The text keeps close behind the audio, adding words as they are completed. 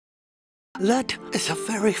That is a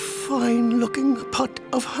very fine-looking pot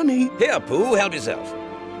of honey. Here, Pooh, help yourself.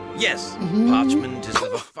 Yes, parchment is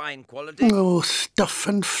of a fine quality. Oh, stuff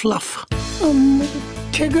and fluff.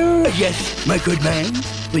 Tigger? Yes, my good man.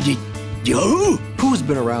 Would you do? Pooh's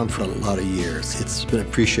been around for a lot of years. It's been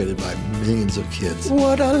appreciated by millions of kids.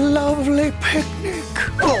 What a lovely picnic.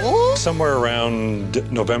 Oh! Somewhere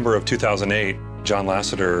around November of 2008, John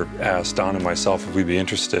Lasseter asked Don and myself if we'd be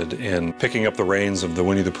interested in picking up the reins of the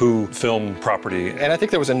Winnie the Pooh film property. And I think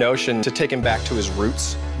there was a notion to take him back to his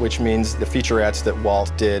roots, which means the featurettes that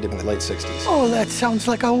Walt did in the late 60s. Oh, that sounds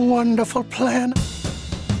like a wonderful plan.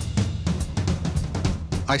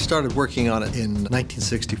 I started working on it in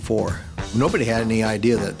 1964. Nobody had any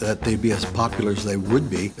idea that they'd be as popular as they would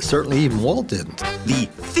be. Certainly even Walt didn't. The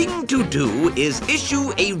thing to do is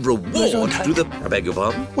issue a reward to the... I beg your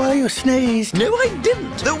pardon? Well, you sneezed. No, I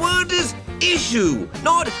didn't. The word is issue,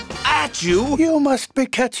 not at you. You must be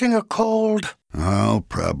catching a cold. I'll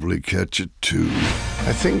probably catch it too.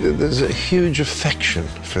 I think that there's a huge affection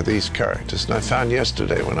for these characters, and I found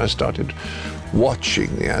yesterday when I started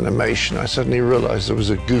watching the animation, I suddenly realized there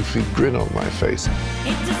was a goofy grin on my face.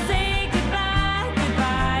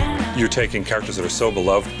 You're taking characters that are so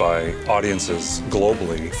beloved by audiences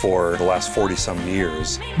globally for the last 40-some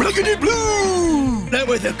years. Blackity blue! That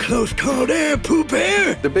was a close call there, Pooh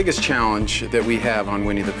Bear! The biggest challenge that we have on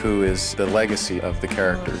Winnie the Pooh is the legacy of the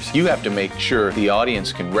characters. You have to make sure the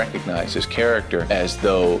audience can recognize his character as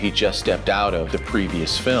though he just stepped out of the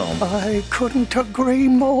previous film. I couldn't agree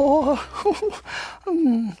more.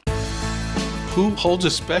 Pooh holds a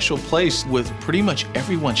special place with pretty much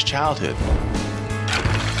everyone's childhood.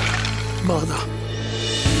 Mother.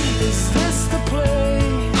 Is this the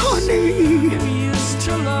place Honey! we used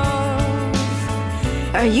to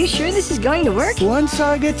love? Are you sure this is going to work? Once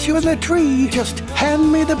I get you in the tree, just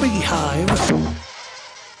hand me the beehive.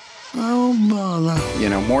 Oh, Mother. You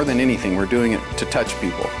know, more than anything, we're doing it to touch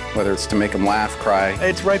people, whether it's to make them laugh, cry.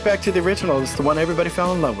 It's right back to the original. It's the one everybody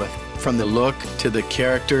fell in love with. From the look to the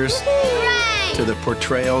characters to the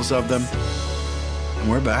portrayals of them. And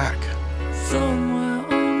we're back. Somewhere